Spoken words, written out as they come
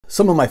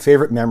Some of my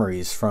favorite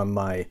memories from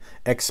my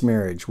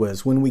ex-marriage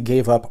was when we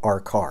gave up our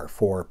car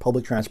for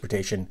public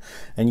transportation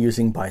and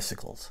using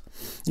bicycles.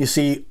 You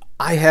see,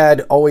 I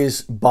had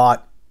always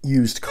bought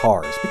used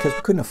cars because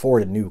we couldn't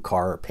afford a new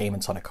car or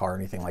payments on a car or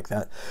anything like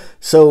that.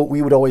 So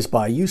we would always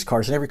buy used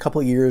cars, and every couple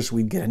of years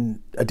we'd get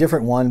a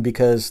different one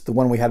because the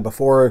one we had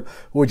before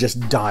would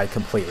just die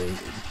completely,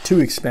 too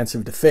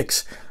expensive to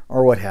fix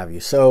or what have you.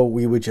 So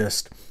we would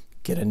just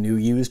get a new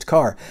used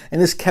car.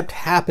 And this kept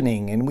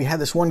happening, and we had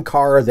this one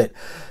car that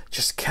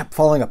just kept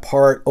falling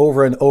apart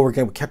over and over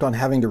again. We kept on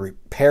having to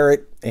repair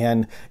it,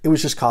 and it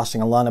was just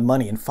costing a lot of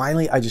money. And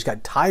finally, I just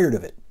got tired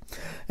of it.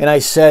 And I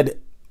said,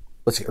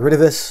 let's get rid of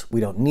this. We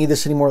don't need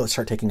this anymore. Let's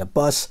start taking a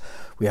bus.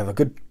 We have a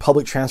good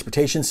public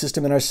transportation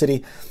system in our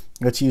city.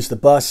 Let's use the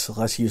bus.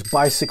 Let's use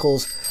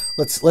bicycles.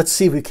 Let's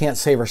see if we can't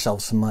save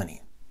ourselves some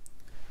money.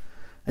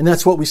 And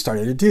that's what we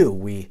started to do.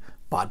 We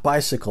bought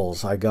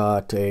bicycles. I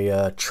got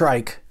a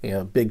trike,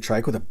 a big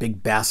trike with a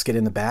big basket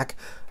in the back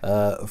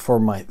for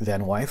my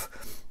then wife.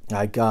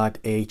 I got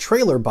a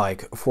trailer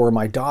bike for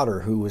my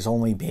daughter, who was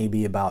only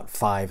maybe about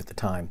 5 at the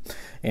time.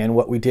 And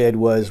what we did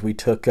was we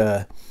took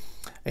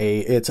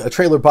it's a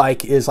trailer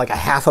bike is like a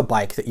half a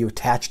bike that you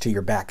attach to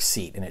your back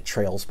seat, and it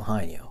trails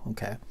behind you.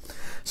 Okay,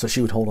 so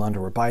she would hold on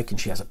to her bike, and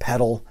she has a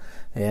pedal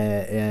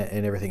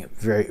and everything.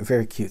 Very,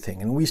 very cute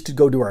thing. And we used to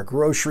go do our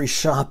grocery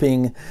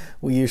shopping.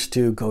 We used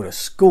to go to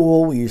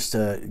school. We used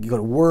to go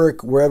to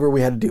work, wherever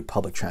we had to do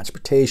public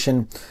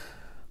transportation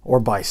or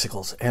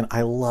bicycles. And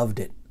I loved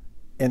it.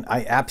 And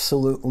I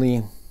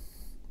absolutely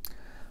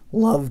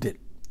loved it.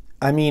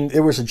 I mean,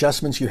 there was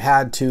adjustments you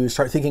had to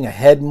start thinking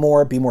ahead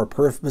more, be more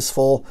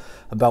purposeful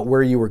about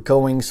where you were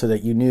going so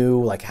that you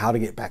knew like how to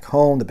get back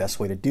home, the best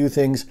way to do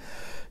things.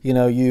 You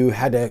know, you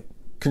had to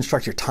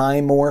construct your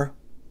time more.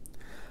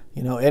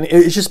 You know, and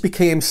it just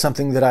became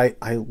something that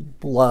I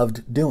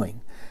loved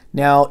doing.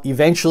 Now,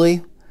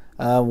 eventually,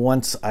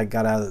 once I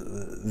got out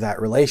of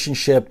that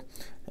relationship,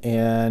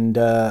 and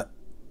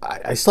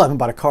I still haven't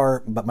bought a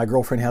car, but my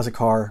girlfriend has a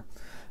car,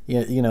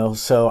 you know,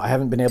 so I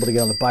haven't been able to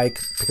get on the bike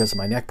because of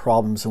my neck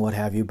problems and what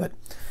have you. But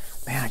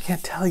man, I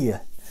can't tell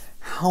you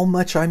how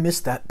much I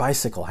miss that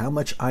bicycle, how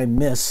much I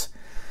miss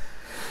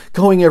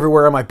going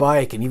everywhere on my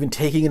bike and even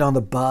taking it on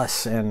the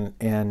bus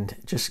and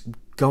just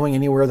going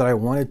anywhere that I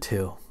wanted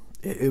to.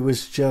 It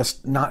was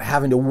just not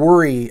having to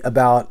worry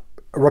about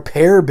a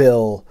repair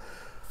bill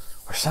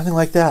or something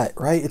like that,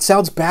 right? It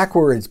sounds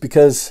backwards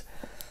because,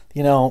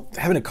 you know,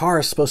 having a car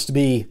is supposed to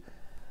be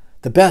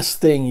the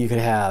best thing you could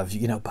have,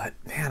 you know, but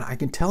man, I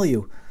can tell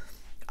you,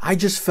 I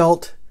just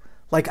felt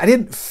like I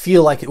didn't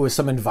feel like it was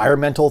some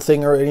environmental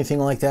thing or anything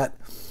like that.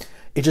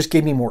 It just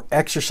gave me more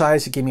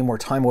exercise. It gave me more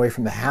time away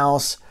from the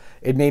house.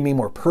 It made me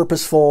more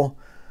purposeful.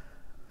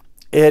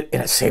 And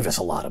it saved us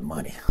a lot of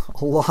money,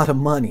 a lot of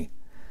money.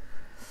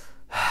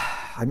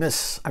 I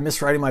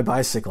miss riding my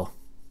bicycle.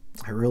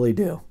 I really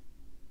do.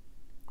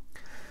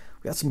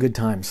 We had some good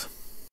times.